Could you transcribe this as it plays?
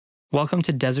Welcome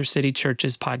to Desert City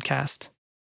Church's podcast.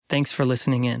 Thanks for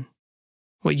listening in.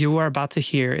 What you are about to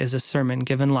hear is a sermon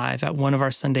given live at one of our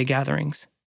Sunday gatherings.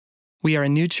 We are a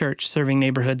new church serving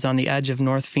neighborhoods on the edge of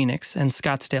North Phoenix and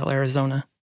Scottsdale, Arizona.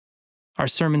 Our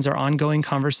sermons are ongoing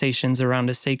conversations around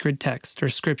a sacred text or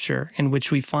scripture in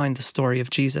which we find the story of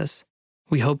Jesus.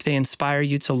 We hope they inspire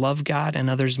you to love God and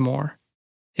others more.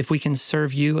 If we can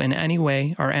serve you in any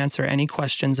way or answer any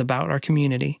questions about our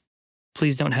community,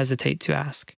 please don't hesitate to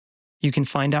ask. You can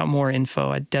find out more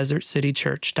info at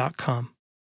desertcitychurch.com.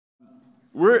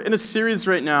 We're in a series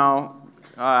right now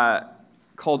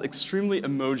called Extremely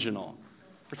Emotional.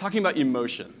 We're talking about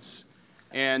emotions.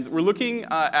 And we're looking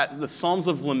at the Psalms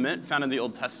of Lament found in the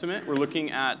Old Testament. We're looking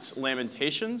at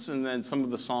Lamentations and then some of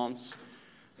the Psalms.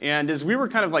 And as we were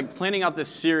kind of like planning out this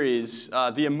series,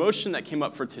 the emotion that came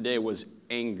up for today was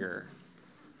anger.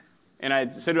 And I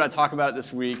said, I'd talk about it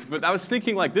this week. But I was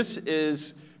thinking, like, this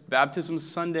is Baptism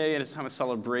Sunday and it's time of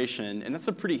celebration. And that's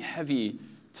a pretty heavy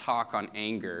talk on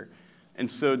anger.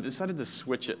 And so decided to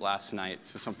switch it last night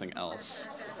to something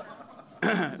else.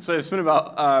 So I spent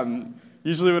about,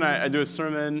 usually when I do a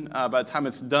sermon, by the time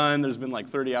it's done, there's been like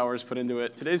 30 hours put into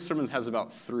it. Today's sermon has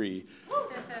about 3.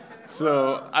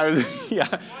 So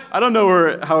I don't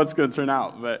know how it's going to turn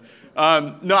out. But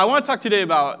no, I want to talk today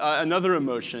about another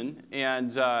emotion. And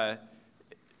the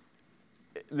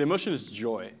emotion is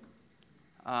joy.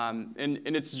 And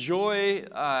it's joy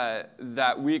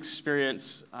that we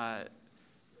experience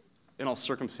in all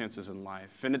circumstances in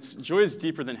life. And joy is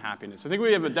deeper than happiness. I think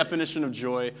we have a definition of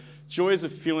joy. Joy is a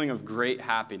feeling of great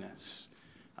happiness.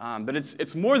 But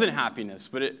it's more than happiness,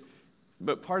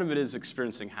 but part of it is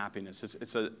experiencing happiness.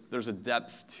 There's a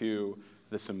depth to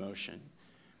this emotion.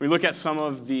 We look at some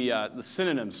of the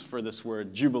synonyms for this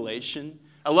word, jubilation.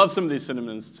 I love some of these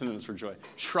synonyms for joy.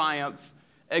 Triumph,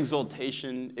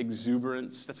 exaltation,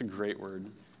 exuberance. That's a great word,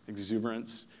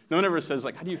 exuberance. No one ever says,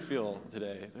 like, how do you feel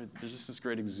today? There's just this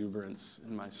great exuberance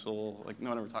in my soul. Like, no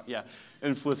one ever talks. Yeah,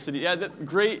 and felicity. Yeah,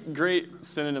 great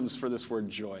synonyms for this word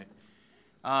joy.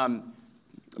 But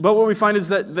what we find is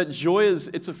that joy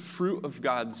it's a fruit of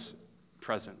God's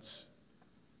presence.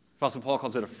 Apostle Paul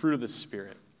calls it a fruit of the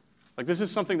Spirit. Like, this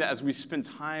is something that as we spend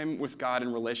time with God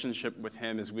in relationship with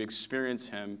Him, as we experience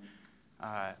Him,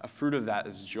 a fruit of that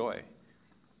is joy.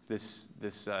 This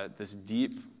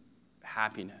deep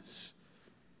happiness.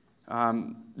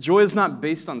 Joy is not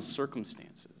based on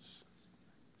circumstances.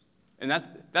 And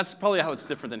that's probably how it's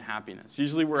different than happiness.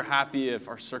 Usually we're happy if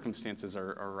our circumstances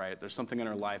are right. There's something in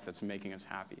our life that's making us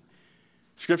happy.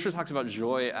 Scripture talks about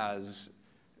joy as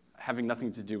having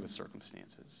nothing to do with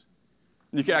circumstances.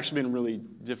 You can actually be in really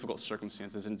difficult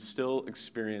circumstances and still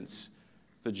experience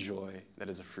the joy that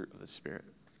is a fruit of the Spirit.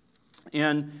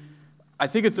 And I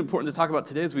think it's important to talk about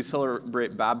today as we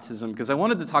celebrate baptism, because I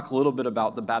wanted to talk a little bit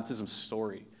about the baptism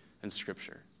story in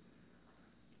Scripture.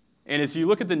 And as you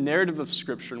look at the narrative of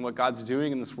Scripture and what God's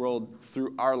doing in this world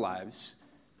through our lives,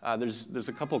 there's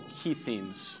a couple key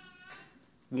themes.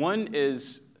 One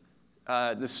is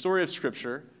the story of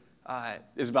Scripture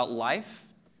is about life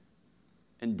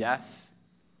and death,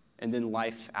 and then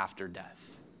life after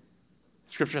death.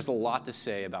 Scripture has a lot to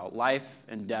say about life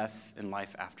and death and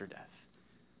life after death.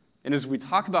 And as we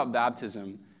talk about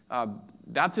baptism,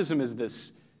 baptism is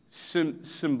this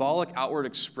symbolic outward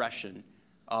expression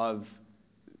of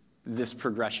this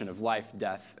progression of life,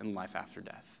 death, and life after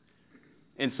death.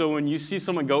 And so when you see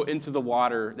someone go into the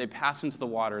water, they pass into the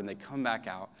water and they come back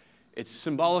out, it's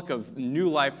symbolic of new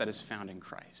life that is found in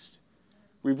Christ.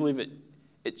 We believe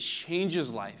it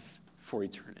changes life for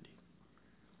eternity.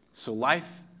 So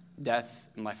life,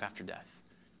 death, and life after death.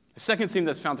 The second theme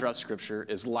that's found throughout Scripture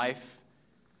is life,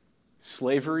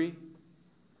 slavery,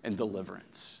 and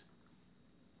deliverance.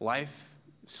 Life,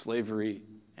 slavery,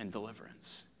 and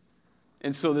deliverance.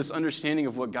 And so this understanding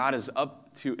of what God is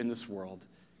up to in this world,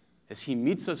 as He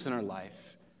meets us in our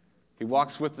life, He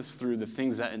walks with us through the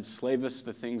things that enslave us,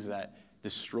 the things that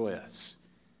destroy us,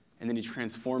 and then He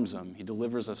transforms them. He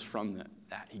delivers us from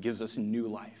that. He gives us new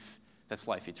life. That's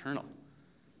life eternal.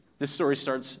 This story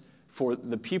starts for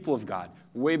the people of God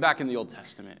way back in the Old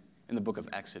Testament in the book of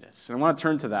Exodus. And I want to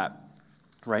turn to that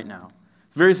right now.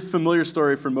 Very familiar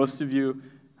story for most of you.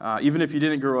 Even if you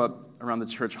didn't grow up around the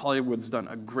church, Hollywood's done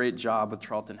a great job with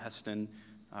Charlton Heston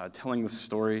telling the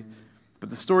story. But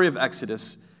the story of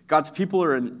Exodus, God's people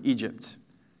are in Egypt.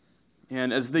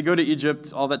 And as they go to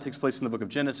Egypt, all that takes place in the book of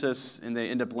Genesis, and they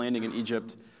end up landing in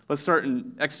Egypt. Let's start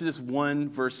in Exodus 1,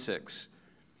 verse 6.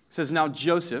 It says, now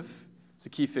Joseph, it's a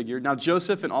key figure, now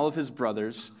Joseph and all of his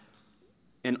brothers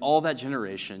and all that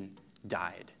generation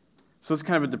died. So it's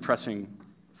kind of a depressing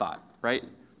thought, right?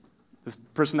 This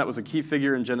person that was a key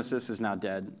figure in Genesis is now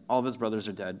dead. All of his brothers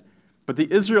are dead. But the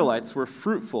Israelites were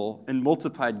fruitful and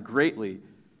multiplied greatly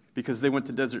because they went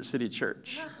to Desert City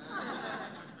Church.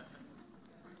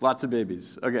 Lots of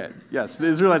babies. Okay, yes. The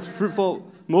Israelites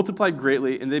fruitful, multiplied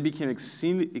greatly, and they became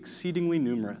exceedingly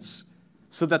numerous,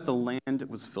 so that the land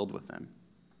was filled with them.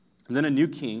 And then a new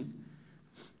king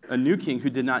who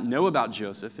did not know about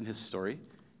Joseph and his story,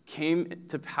 came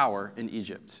to power in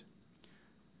Egypt.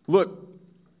 Look,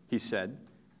 he said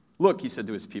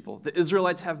to his people, the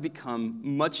Israelites have become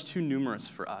much too numerous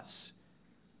for us.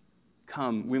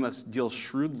 Come, we must deal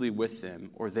shrewdly with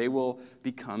them, or they will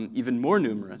become even more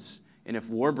numerous, and if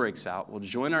war breaks out, we'll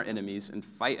join our enemies and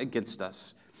fight against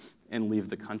us and leave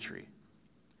the country.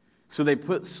 So they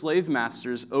put slave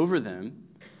masters over them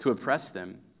to oppress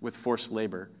them with forced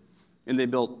labor, and they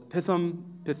built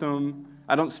Pithom,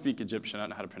 I don't speak Egyptian, I don't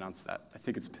know how to pronounce that. I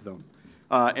think it's Pithom,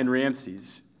 and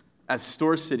Ramses as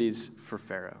store cities for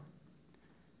Pharaoh.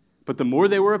 But the more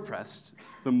they were oppressed,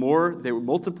 the more they were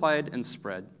multiplied and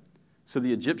spread. So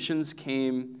the Egyptians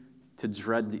came to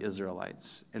dread the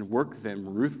Israelites and work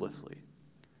them ruthlessly.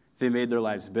 They made their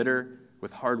lives bitter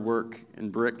with hard work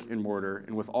and brick and mortar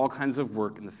and with all kinds of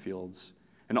work in the fields.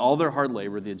 And all their hard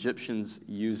labor, the Egyptians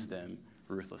used them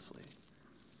ruthlessly.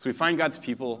 So we find God's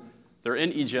people, they're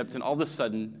in Egypt, and all of a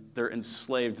sudden they're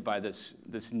enslaved by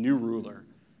this new ruler,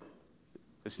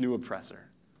 this new oppressor.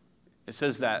 It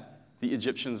says that the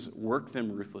Egyptians work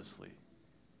them ruthlessly.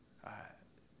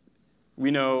 We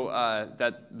know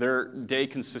that their day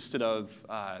consisted of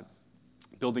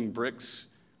building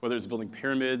bricks, whether it's building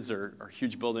pyramids or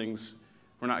huge buildings.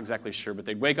 We're not exactly sure, but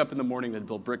they'd wake up in the morning, they'd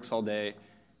build bricks all day,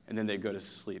 and then they'd go to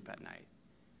sleep at night.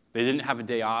 They didn't have a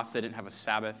day off. They didn't have a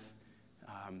Sabbath.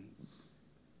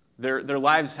 Their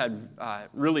lives had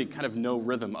really kind of no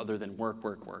rhythm other than work,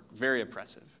 work, work. Very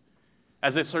oppressive.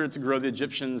 As they started to grow, the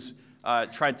Egyptians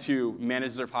tried to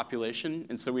manage their population,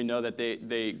 and so we know that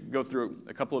they go through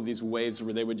a couple of these waves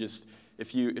where they would just,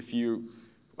 if you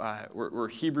were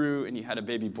Hebrew and you had a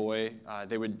baby boy,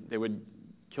 they would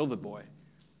kill the boy.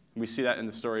 And we see that in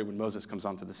the story when Moses comes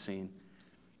onto the scene.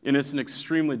 And it's an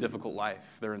extremely difficult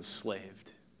life. They're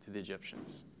enslaved to the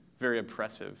Egyptians. Very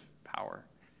oppressive power.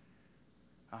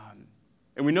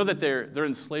 And we know that they're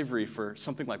in slavery for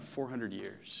something like 400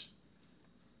 years.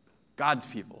 God's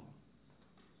people,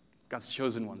 God's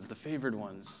chosen ones, the favored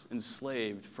ones,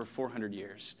 enslaved for 400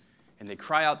 years. And they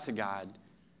cry out to God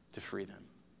to free them.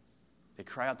 They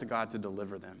cry out to God to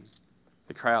deliver them.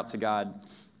 They cry out to God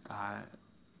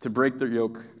to break their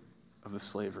yoke of the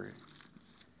slavery.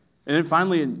 And then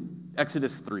finally in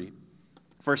Exodus 3,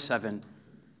 verse 7,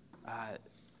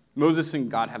 Moses and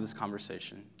God have this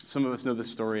conversation. Some of us know this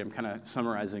story. I'm kind of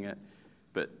summarizing it.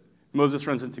 But Moses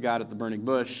runs into God at the burning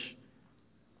bush.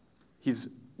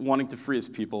 He's wanting to free his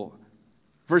people.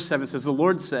 Verse 7 says, the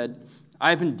Lord said,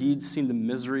 I have indeed seen the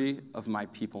misery of my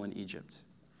people in Egypt.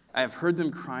 I have heard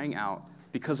them crying out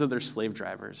because of their slave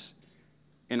drivers,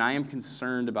 and I am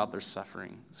concerned about their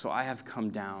suffering, so I have come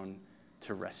down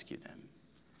to rescue them.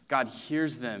 God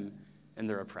hears them in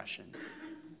their oppression,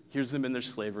 hears them in their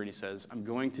slavery, and he says, I'm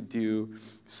going to do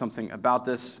something about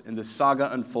this. And this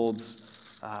saga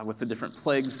unfolds with the different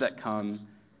plagues that come,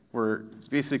 where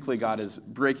basically God is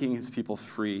breaking his people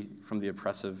free from the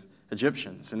oppressive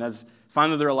Egyptians. And as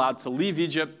finally they're allowed to leave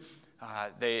Egypt,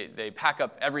 they pack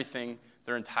up everything,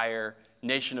 their entire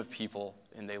nation of people,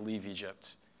 and they leave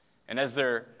Egypt. And as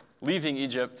they're leaving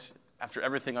Egypt, after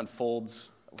everything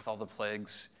unfolds with all the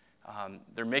plagues,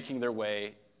 they're making their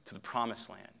way to the promised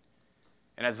land.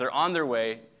 And as they're on their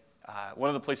way, one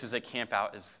of the places they camp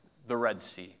out is the Red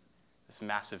Sea, this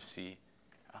massive sea.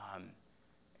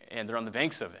 And they're on the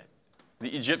banks of it. The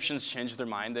Egyptians change their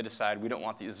mind. They decide, we don't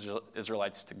want the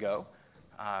Israelites to go.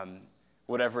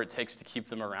 Whatever it takes to keep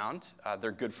them around.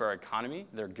 They're good for our economy.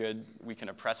 They're good. We can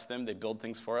oppress them. They build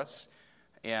things for us.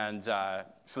 And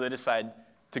so they decide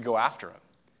to go after them.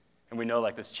 And we know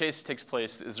this chase takes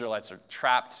place. The Israelites are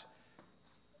trapped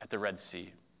at the Red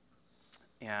Sea.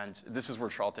 And this is where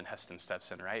Charlton Heston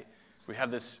steps in, right? We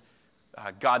have this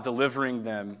God delivering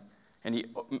them, and he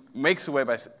makes a way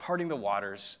by parting the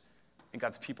waters, and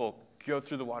God's people go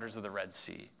through the waters of the Red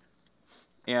Sea.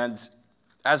 And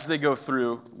as they go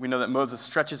through, we know that Moses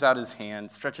stretches out his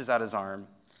hand, stretches out his arm,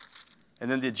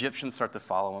 and then the Egyptians start to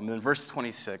follow him. And in verse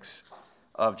 26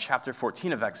 of chapter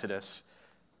 14 of Exodus,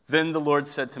 then the Lord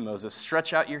said to Moses,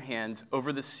 stretch out your hand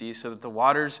over the sea so that the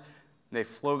waters may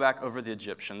flow back over the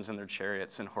Egyptians and their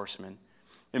chariots and horsemen.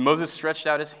 And Moses stretched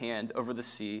out his hand over the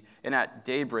sea, and at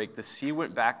daybreak the sea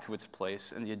went back to its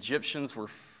place, and the Egyptians were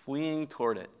fleeing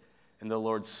toward it, and the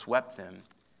Lord swept them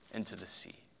into the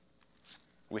sea.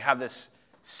 We have this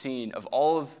scene of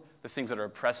all of the things that are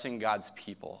oppressing God's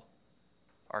people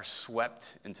are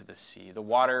swept into the sea. The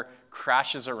water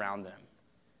crashes around them,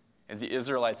 and the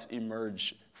Israelites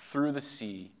emerge through the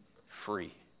sea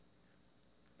free.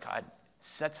 God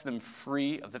sets them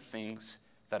free of the things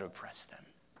that oppress them.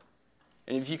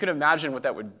 And if you can imagine what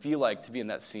that would be like to be in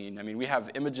that scene, I mean, we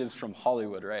have images from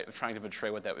Hollywood, right, of trying to portray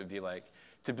what that would be like.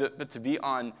 But to be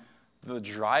on the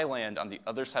dry land on the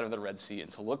other side of the Red Sea and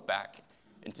to look back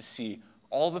and to see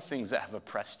all the things that have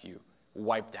oppressed you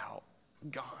wiped out,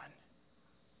 gone.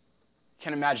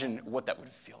 Can't imagine what that would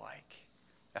feel like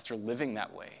after living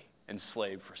that way,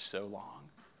 enslaved for so long.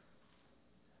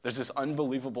 There's this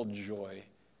unbelievable joy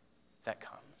that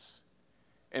comes.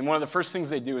 And one of the first things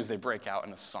they do is they break out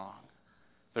in a song.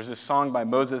 There's this song by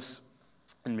Moses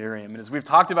and Miriam. And as we've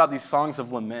talked about these songs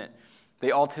of lament,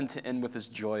 they all tend to end with this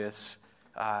joyous,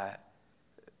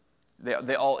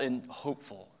 they all end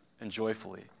hopeful and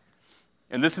joyfully.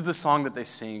 And this is the song that they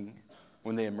sing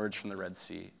when they emerge from the Red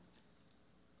Sea.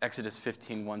 Exodus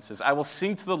 15:1 says, I will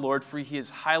sing to the Lord, for he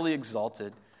is highly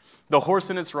exalted. The horse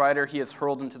and its rider he has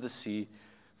hurled into the sea.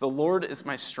 The Lord is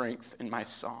my strength and my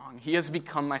song. He has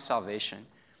become my salvation.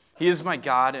 He is my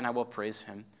God, and I will praise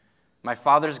him. My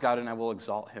father's God, and I will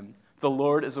exalt him. The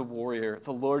Lord is a warrior.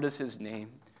 The Lord is his name.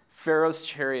 Pharaoh's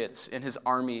chariots and his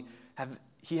army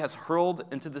he has hurled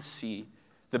into the sea.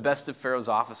 The best of Pharaoh's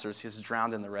officers he has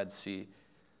drowned in the Red Sea.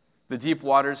 The deep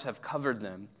waters have covered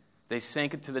them. They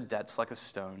sank into the depths like a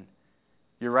stone.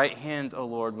 Your right hand, O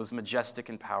Lord, was majestic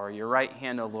in power. Your right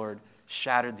hand, O Lord,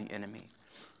 shattered the enemy.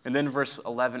 And then verse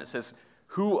 11, it says,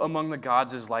 Who among the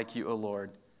gods is like you, O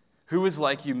Lord? Who is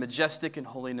like you, majestic in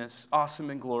holiness, awesome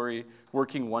in glory,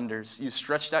 working wonders? You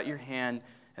stretched out your hand,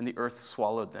 and the earth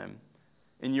swallowed them.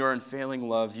 In your unfailing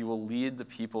love, you will lead the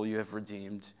people you have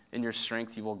redeemed. In your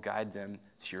strength, you will guide them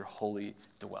to your holy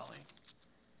dwelling.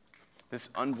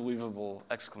 This unbelievable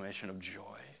exclamation of joy.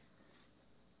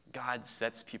 God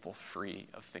sets people free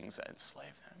of things that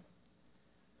enslave them.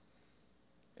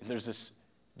 And there's this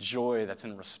joy that's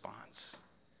in response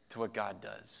to what God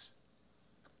does.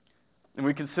 And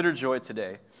we consider joy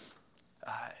today.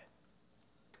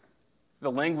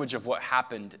 The language of what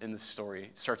happened in this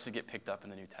story starts to get picked up in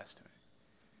the New Testament.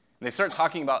 And they start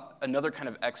talking about another kind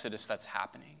of exodus that's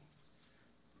happening.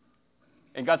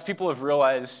 And God's people have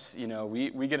realized,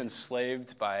 we get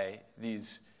enslaved by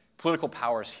these political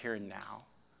powers here and now.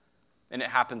 And it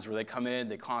happens where they come in,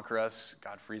 they conquer us,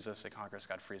 God frees us, they conquer us,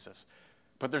 God frees us.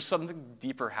 But there's something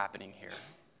deeper happening here.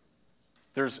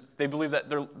 They believe that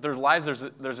their lives,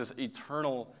 there's this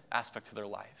eternal aspect to their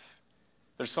life.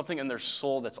 There's something in their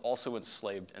soul that's also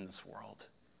enslaved in this world.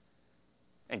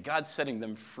 And God's setting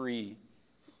them free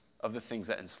of the things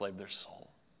that enslave their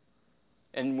soul.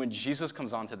 And when Jesus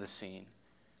comes onto the scene,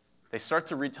 they start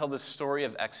to retell this story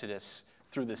of Exodus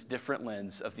through this different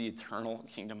lens of the eternal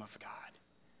kingdom of God.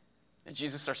 And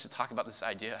Jesus starts to talk about this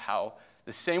idea how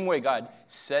the same way God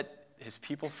set his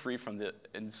people free from the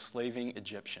enslaving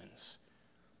Egyptians,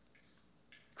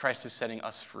 Christ is setting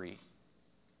us free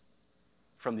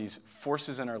from these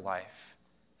forces in our life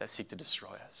that seek to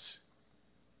destroy us.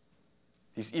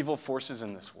 These evil forces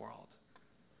in this world.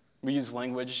 We use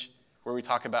language where we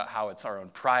talk about how it's our own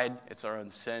pride, it's our own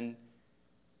sin.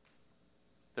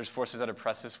 There's forces that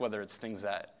oppress us, whether it's things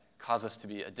that cause us to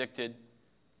be addicted.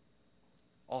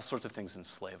 All sorts of things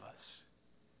enslave us.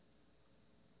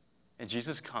 And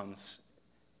Jesus comes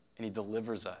and he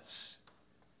delivers us,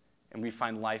 and we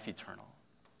find life eternal.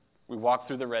 We walk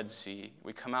through the Red Sea,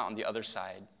 we come out on the other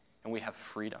side, and we have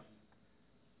freedom.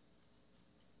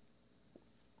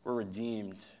 We're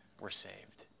redeemed, we're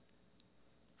saved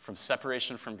from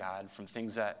separation from God, from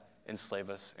things that enslave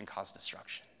us and cause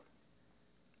destruction,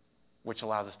 which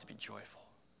allows us to be joyful.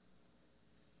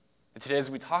 And today,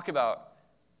 as we talk about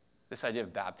this idea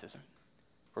of baptism,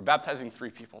 we're baptizing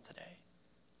 3 people today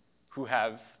who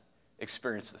have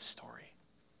experienced this story.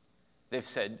 They've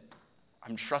said,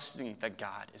 I'm trusting that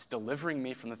God is delivering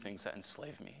me from the things that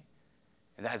enslave me,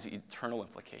 and that has eternal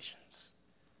implications.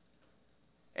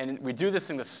 And we do this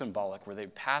thing that's symbolic, where they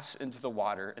pass into the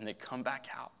water and they come back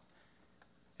out,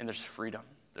 and there's freedom,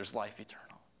 there's life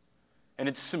eternal. And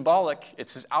it's symbolic,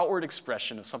 it's this outward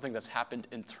expression of something that's happened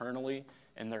internally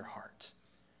in their heart,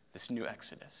 this new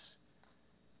exodus,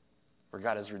 where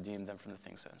God has redeemed them from the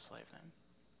things that enslave them.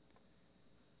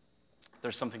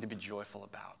 There's something to be joyful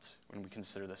about when we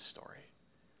consider this story.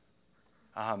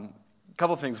 A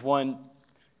couple things. One,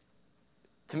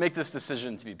 to make this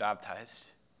decision to be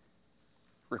baptized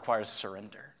requires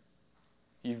surrender.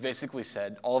 You've basically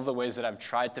said, all of the ways that I've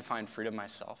tried to find freedom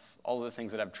myself, all of the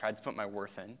things that I've tried to put my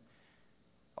worth in,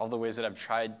 all the ways that I've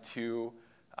tried to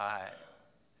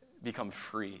become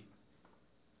free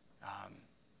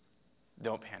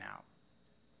don't pan out.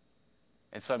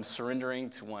 And so I'm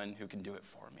surrendering to one who can do it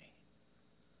for me,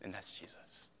 and that's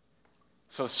Jesus.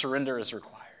 So surrender is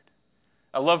required.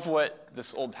 I love what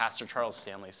this old pastor Charles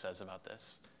Stanley says about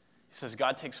this. He says,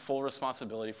 God takes full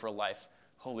responsibility for a life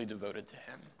wholly devoted to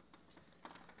him.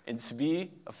 And to be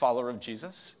a follower of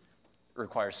Jesus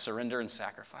requires surrender and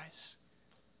sacrifice.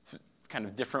 It's kind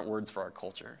of different words for our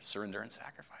culture, surrender and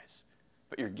sacrifice.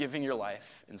 But you're giving your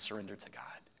life in surrender to God,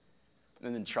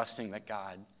 and then trusting that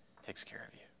God takes care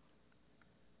of you.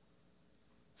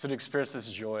 So to experience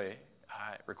this joy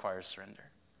requires surrender.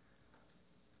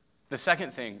 The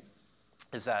second thing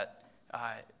is that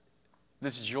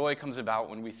this joy comes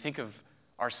about when we think of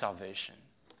our salvation,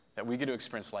 that we get to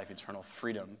experience life eternal,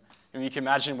 freedom. And you can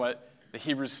imagine what the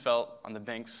Hebrews felt on the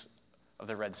banks of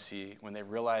the Red Sea when they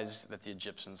realized that the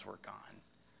Egyptians were gone.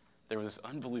 There was this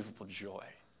unbelievable joy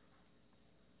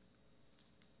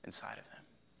inside of them.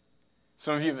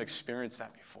 Some of you have experienced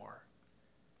that before.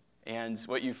 And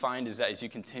what you find is that as you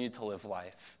continue to live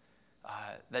life,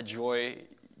 that joy,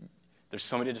 there's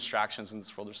so many distractions in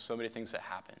this world, there's so many things that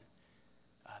happen,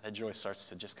 that joy starts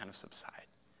to just kind of subside.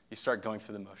 You start going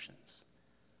through the motions.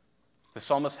 The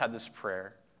psalmist had this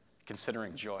prayer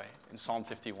considering joy in Psalm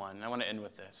 51, and I want to end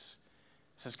with this.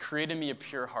 It says, "Create in me a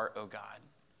pure heart, O God,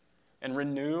 and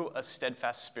renew a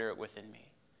steadfast spirit within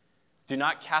me. Do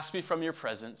not cast me from your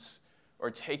presence or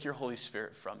take your Holy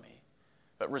Spirit from me,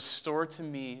 but restore to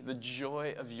me the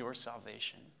joy of your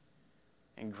salvation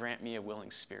and grant me a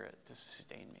willing spirit to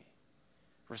sustain me."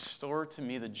 Restore to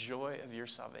me the joy of your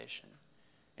salvation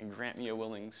and grant me a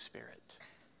willing spirit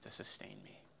to sustain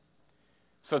me.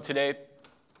 So today,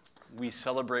 we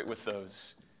celebrate with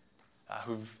those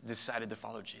who've decided to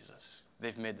follow Jesus.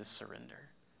 They've made this surrender.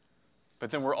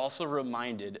 But then we're also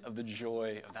reminded of the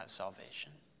joy of that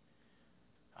salvation.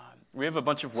 We have a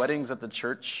bunch of weddings at the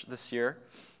church this year.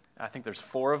 I think there's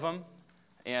 4 of them.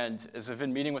 And as I've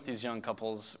been meeting with these young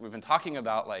couples, we've been talking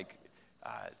about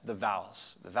the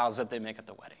vows that they make at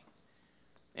the wedding.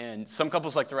 And some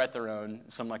couples like to write their own,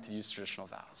 some like to use traditional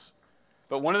vows.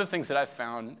 But one of the things that I've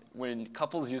found when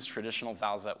couples use traditional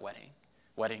vows at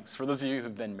weddings, for those of you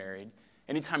who've been married,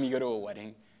 anytime you go to a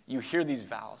wedding, you hear these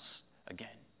vows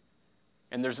again.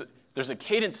 And there's a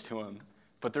cadence to them,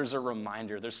 but there's a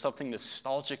reminder. There's something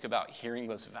nostalgic about hearing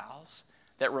those vows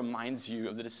that reminds you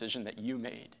of the decision that you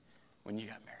made when you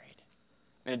got married.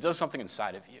 And it does something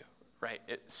inside of you, right?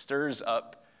 It stirs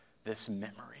up this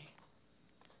memory.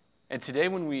 And today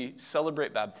when we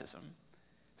celebrate baptism,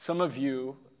 some of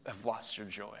you have lost your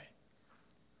joy.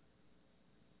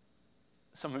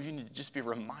 Some of you need to just be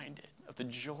reminded of the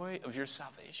joy of your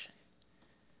salvation.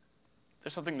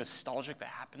 There's something nostalgic that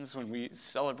happens when we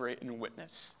celebrate and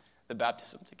witness the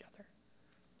baptism together.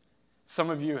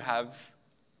 Some of you have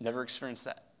never experienced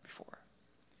that before,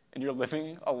 and you're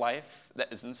living a life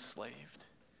that is enslaved.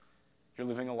 You're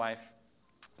living a life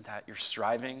that you're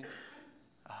striving,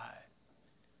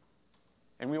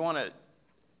 and we want to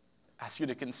ask you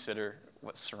to consider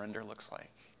what surrender looks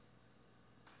like.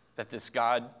 That this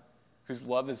God, whose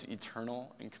love is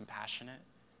eternal and compassionate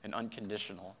and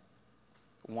unconditional,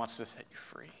 wants to set you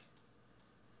free.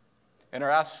 And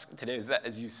our ask today is that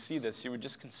as you see this, you would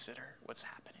just consider what's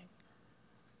happening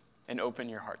and open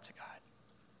your heart to God.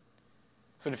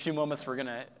 So in a few moments, we're going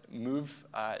to move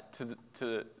to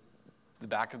the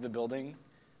back of the building,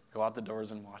 go out the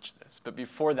doors and watch this. But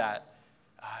before that,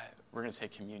 we're going to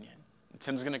take communion. And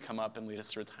Tim's going to come up and lead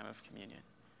us through a time of communion.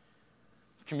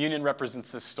 Communion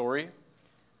represents the story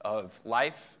of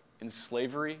life in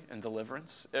slavery and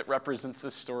deliverance. It represents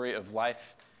the story of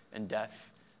life and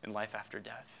death and life after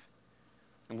death.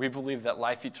 And we believe that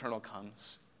life eternal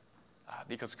comes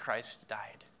because Christ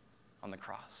died on the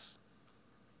cross.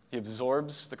 He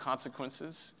absorbs the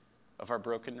consequences of our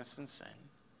brokenness and sin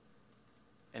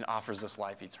and offers us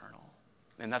life eternal.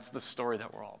 And that's the story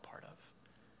that we're all a part of.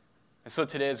 And so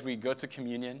today as we go to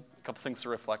communion, a couple things to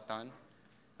reflect on.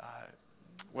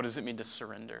 What does it mean to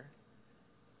surrender?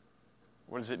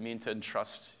 What does it mean to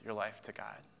entrust your life to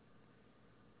God?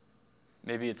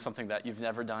 Maybe it's something that you've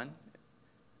never done,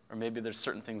 or maybe there's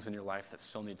certain things in your life that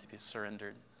still need to be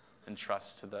surrendered and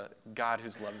trust to the God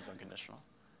whose love is unconditional.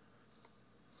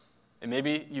 And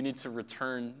maybe you need to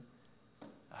return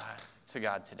to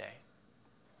God today,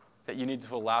 that you need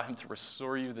to allow him to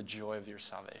restore you the joy of your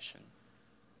salvation,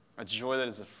 a joy that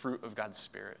is the fruit of God's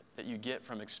Spirit that you get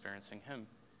from experiencing him.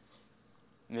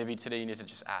 Maybe today you need to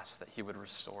just ask that he would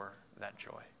restore that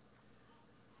joy.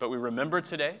 But we remember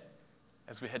today,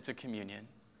 as we head to communion,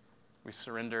 we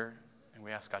surrender and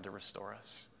we ask God to restore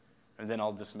us. And then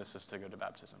I'll dismiss us to go to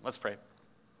baptism. Let's pray.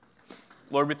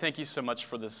 Lord, we thank you so much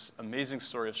for this amazing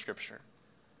story of Scripture,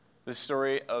 this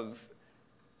story of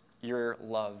your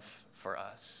love for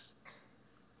us.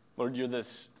 Lord, you're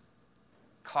this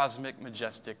cosmic,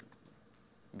 majestic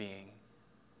being,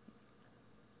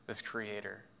 this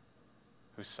creator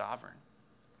who's sovereign.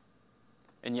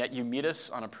 And yet you meet us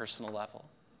on a personal level.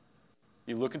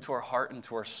 You look into our heart,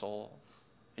 into our soul,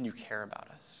 and you care about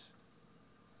us.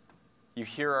 You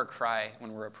hear our cry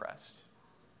when we're oppressed.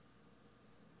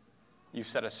 You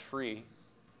set us free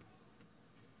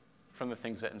from the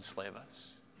things that enslave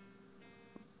us.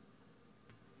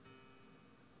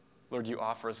 Lord, you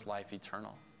offer us life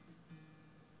eternal.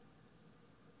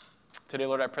 Today,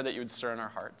 Lord, I pray that you would stir in our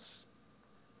hearts.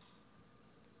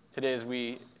 Today, as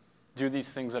we do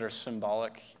these things that are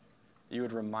symbolic, you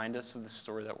would remind us of the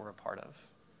story that we're a part of.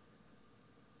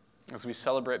 As we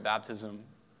celebrate baptism,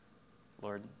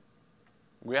 Lord,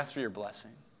 we ask for your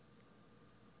blessing.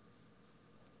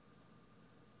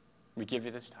 We give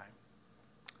you this time.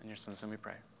 In your son's name we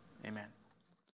pray. Amen.